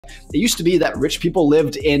It used to be that rich people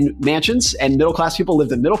lived in mansions and middle-class people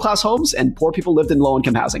lived in middle-class homes and poor people lived in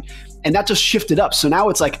low-income housing. And that just shifted up. So now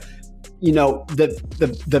it's like,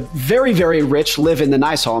 the very, very rich live in the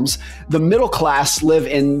nice homes. The middle class live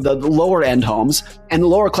in the lower end homes, and the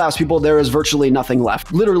lower class people, there is virtually nothing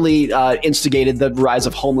left. Literally instigated the rise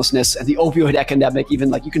of homelessness and the opioid epidemic.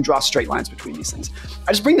 Even like you can draw straight lines between these things.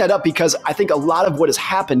 I just bring that up because I think a lot of what has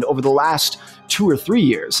happened over the last 2 or 3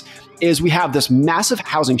 years is we have this massive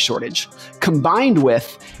housing shortage combined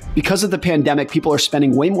with, because of the pandemic, people are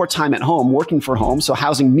spending way more time at home, working from home, so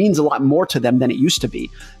housing means a lot more to them than it used to be.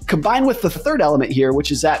 Combined with the third element here,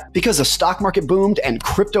 which is that because the stock market boomed and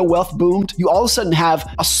crypto wealth boomed, you all of a sudden have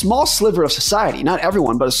a small sliver of society, not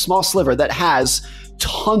everyone, but a small sliver that has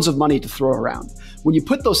tons of money to throw around. When you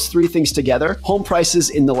put those three things together, home prices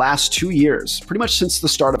in the last 2 years, pretty much since the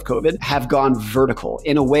start of COVID, have gone vertical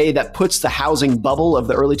in a way that puts the housing bubble of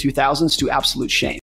the early 2000s to absolute shame.